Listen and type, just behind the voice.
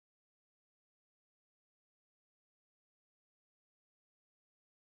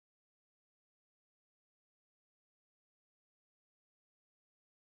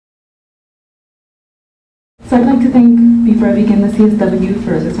So I'd like to thank, before I begin, the CSW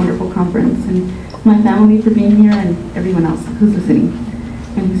for this wonderful conference, and my family for being here, and everyone else who's listening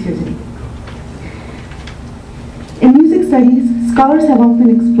and who's here today. In music studies, scholars have often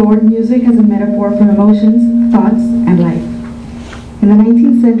explored music as a metaphor for emotions, thoughts, and life. In the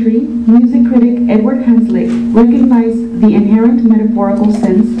 19th century, music critic Edward Hanslick recognized the inherent metaphorical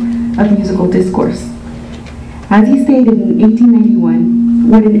sense of musical discourse. As he stated in 1891,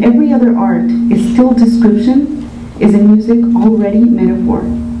 what in every other art is still description is in music already metaphor.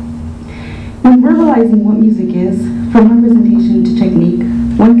 When verbalizing what music is, from representation to technique,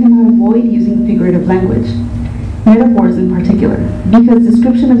 one cannot avoid using figurative language, metaphors in particular, because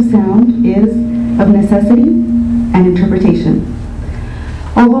description of sound is of necessity and interpretation.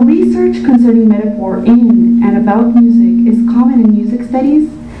 Although research concerning metaphor in and about music is common in music studies,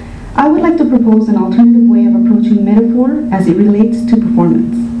 I would like to propose an alternative way of approaching metaphor as it relates to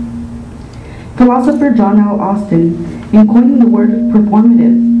performance. Philosopher John L. Austin, in coining the word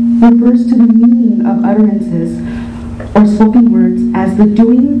performative, refers to the meaning of utterances or spoken words as the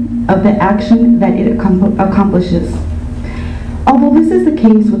doing of the action that it accomplishes. Although this is the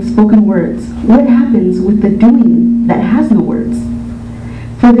case with spoken words, what happens with the doing that has no words?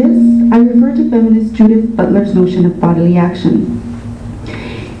 For this, I refer to feminist Judith Butler's notion of bodily action.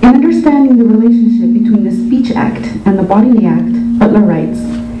 In understanding the relationship between the speech act and the bodily act, Butler writes,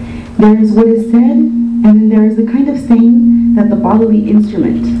 there is what is said, and then there is the kind of saying that the bodily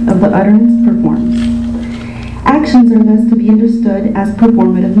instrument of the utterance performs. Actions are thus to be understood as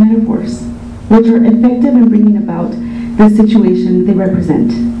performative metaphors, which are effective in bringing about the situation they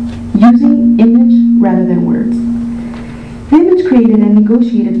represent, using image rather than words. The image created and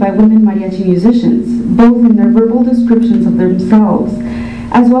negotiated by women mariachi musicians, both in their verbal descriptions of themselves,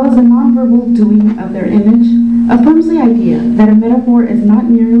 as well as the nonverbal doing of their image, affirms the idea that a metaphor is not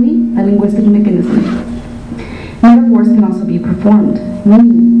merely a linguistic mechanism. Metaphors can also be performed,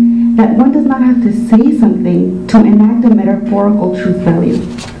 meaning that one does not have to say something to enact a metaphorical truth value.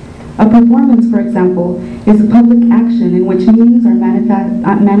 A performance, for example, is a public action in which meanings are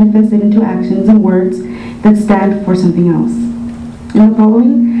manifested into actions and words that stand for something else. In the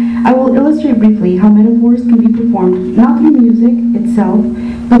following, I will illustrate briefly how metaphors can be performed not through music itself,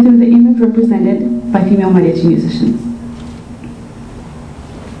 but through the image represented by female mariachi musicians.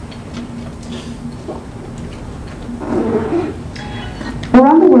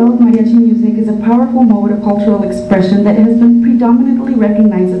 Around the world, mariachi music is a powerful mode of cultural expression that has been predominantly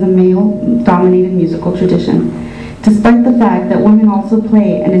recognized as a male-dominated musical tradition, despite the fact that women also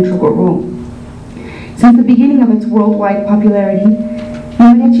play an integral role. Since the beginning of its worldwide popularity, the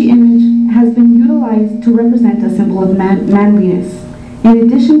mariachi image has been utilized to represent a symbol of manliness, in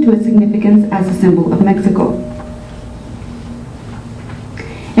addition to its significance as a symbol of Mexico.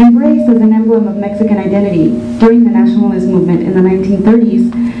 Embraced as an emblem of Mexican identity during the nationalist movement in the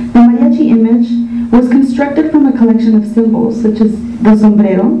 1930s, the mariachi image was constructed from a collection of symbols such as the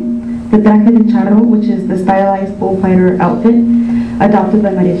sombrero, the traje de charro, which is the stylized bullfighter outfit adopted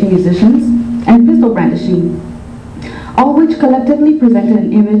by mariachi musicians, and pistol brandishing, all which collectively presented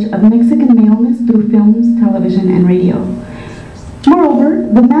an image of Mexican maleness through films, television, and radio. Moreover,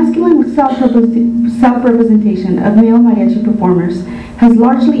 the masculine self-representation of male mariachi performers has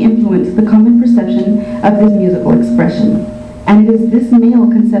largely influenced the common perception of this musical expression, and it is this male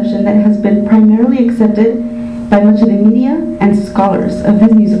conception that has been primarily accepted by much of the media and scholars of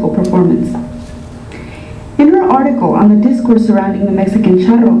this musical performance. In her article on the discourse surrounding the Mexican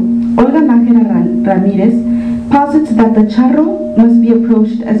charro, Olga Nájera Ramirez posits that the charro must be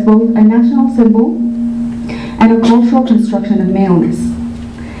approached as both a national symbol and a cultural construction of maleness.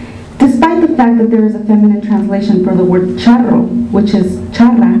 Despite the fact that there is a feminine translation for the word charro, which is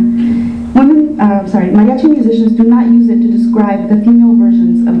charra, mariachi musicians do not use it to describe the female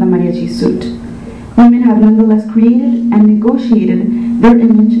versions of the mariachi suit. Women have nonetheless created and negotiated their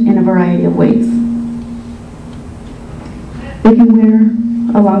image in a variety of ways. They can wear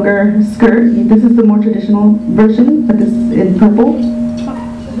a longer skirt. This is the more traditional version, but this is in purple.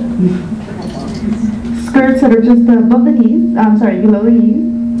 Skirts that are just above the knees, below the knees.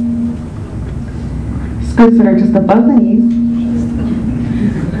 Skirts that are just above the knees.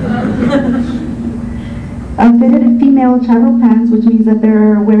 Fitted female charro pants, which means that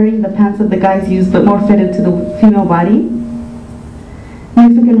they're wearing the pants that the guys use, but more fitted to the female body.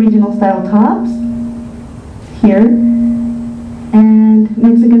 Mexican regional style tops, here. And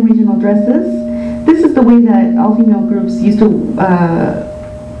Mexican regional dresses. This is the way that all female groups used to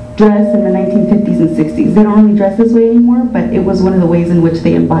dress in the 1950s and 60s. They don't really dress this way anymore, but it was one of the ways in which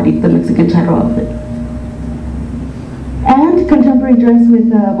they embodied the Mexican charro outfit. And and contemporary dress with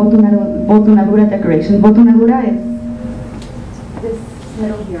botonadura decoration. Botonadura is this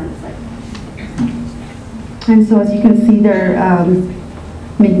middle here on the side. And so as you can see, they're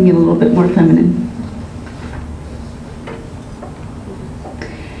making it a little bit more feminine.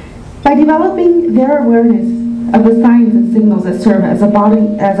 By developing their awareness of the signs and signals that serve as a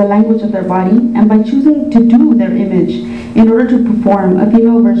language of their body, and by choosing to do their image in order to perform a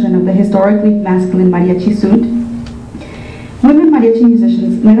female version of the historically masculine mariachi suit, women mariachi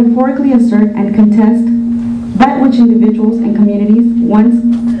musicians metaphorically assert and contest that which individuals and communities once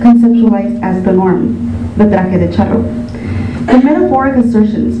conceptualized as the norm, the traje de charro. The metaphoric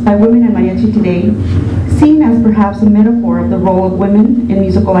assertions by women in mariachi today, seen as perhaps a metaphor of the role of women in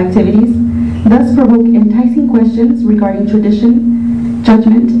musical activities, thus provoke enticing questions regarding tradition,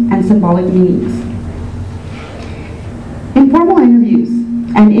 judgment, and symbolic meanings. In formal interviews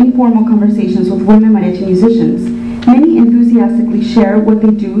and informal conversations with women mariachi musicians, many enthusiastically share what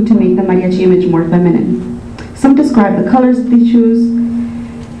they do to make the mariachi image more feminine. Some describe the colors that they choose,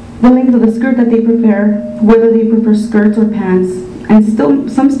 the length of the skirt that they prefer, whether they prefer skirts or pants, and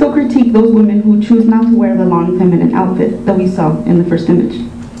some still critique those women who choose not to wear the long feminine outfit that we saw in the first image.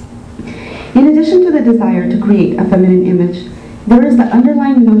 In addition to the desire to create a feminine image, there is the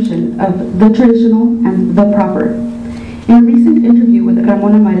underlying notion of the traditional and the proper. In a recent interview with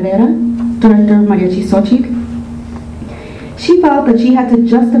Ramona Mardera, director of Mariachi Xochitl, she felt that she had to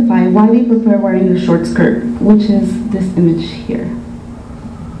justify why they prefer wearing a short skirt, which is this image here.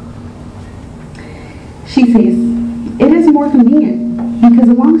 She says, "It is more convenient because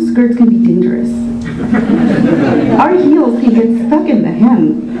long skirts can be dangerous. Our heels can get stuck in the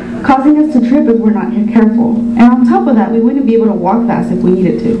hem, causing us to trip if we're not careful. And on top of that, we wouldn't be able to walk fast if we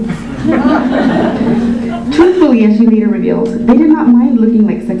needed to." Truthfully, as she later revealed, they did not mind looking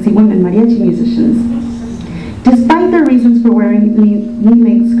like sexy women mariachi musicians. Despite their reasons for wearing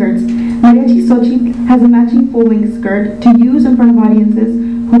knee-length skirts, Mariachi Xochitl has a matching full-length skirt to use in front of audiences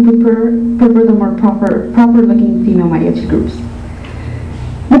who prefer the more proper-looking female mariachi groups.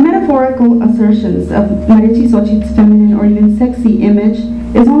 The metaphorical assertions of Mariachi Xochitl's feminine or even sexy image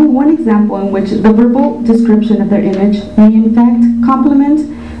is only one example in which the verbal description of their image may in fact complement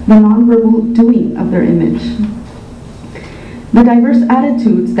the nonverbal doing of their image. The diverse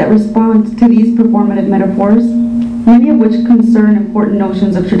attitudes that respond to these performative metaphors, many of which concern important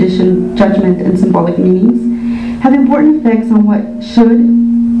notions of tradition, judgment, and symbolic meanings, have important effects on what should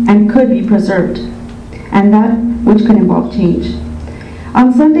and could be preserved, and that which could involve change.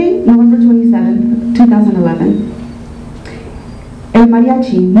 On Sunday, November 27, 2011, El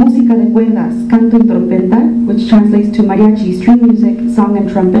Mariachi, Música de Cuerdas, Canto y Trompeta, which translates to mariachi, string music, song, and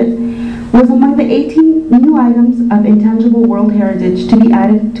trumpet, was among the 18 new items of intangible world heritage to be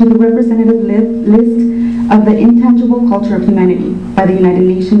added to the representative list of the intangible culture of humanity by the United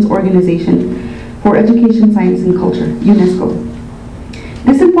Nations Organization for Education, Science, and Culture, UNESCO.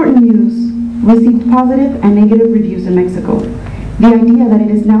 This important news received positive and negative reviews in Mexico. The idea that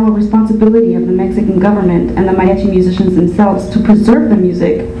it is now a responsibility of the Mexican government and the mariachi musicians themselves to preserve the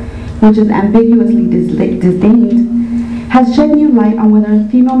music, which is ambiguously disdained, has shed new light on whether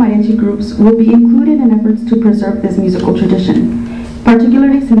female mariachi groups will be included in efforts to preserve this musical tradition,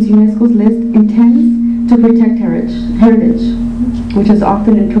 particularly since UNESCO's list intends to protect heritage, which is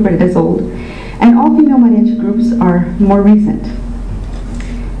often interpreted as old, and all female mariachi groups are more recent.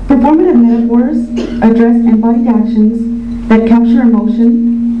 Performative metaphors address embodied actions that capture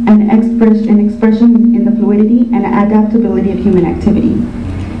emotion and expression in the fluidity and adaptability of human activity.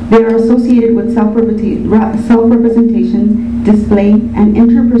 They are associated with self-representation, display, and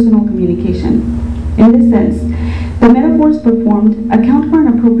interpersonal communication. In this sense, the metaphors performed account for an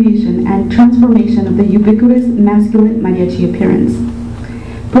appropriation and transformation of the ubiquitous masculine mariachi appearance.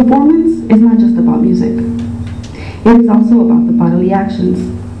 Performance is not just about music. It is also about the bodily actions.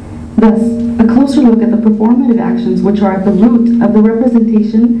 Thus, a closer look at the performative actions which are at the root of the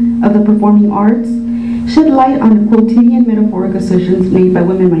representation of the performing arts shed light on the quotidian metaphoric assertions made by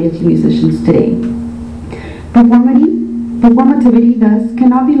women mariachi musicians today. Performativity, thus,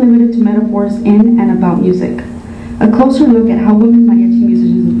 cannot be limited to metaphors in and about music. A closer look at how women mariachi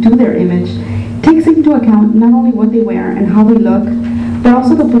musicians do their image takes into account not only what they wear and how they look, but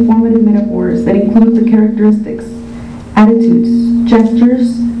also the performative metaphors that include the characteristics, attitudes,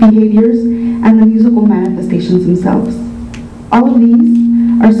 gestures, behaviors, and the musical manifestations themselves. All of these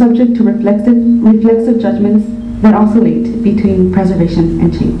are subject to reflexive judgments that oscillate between preservation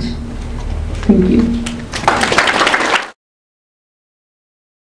and change. Thank you.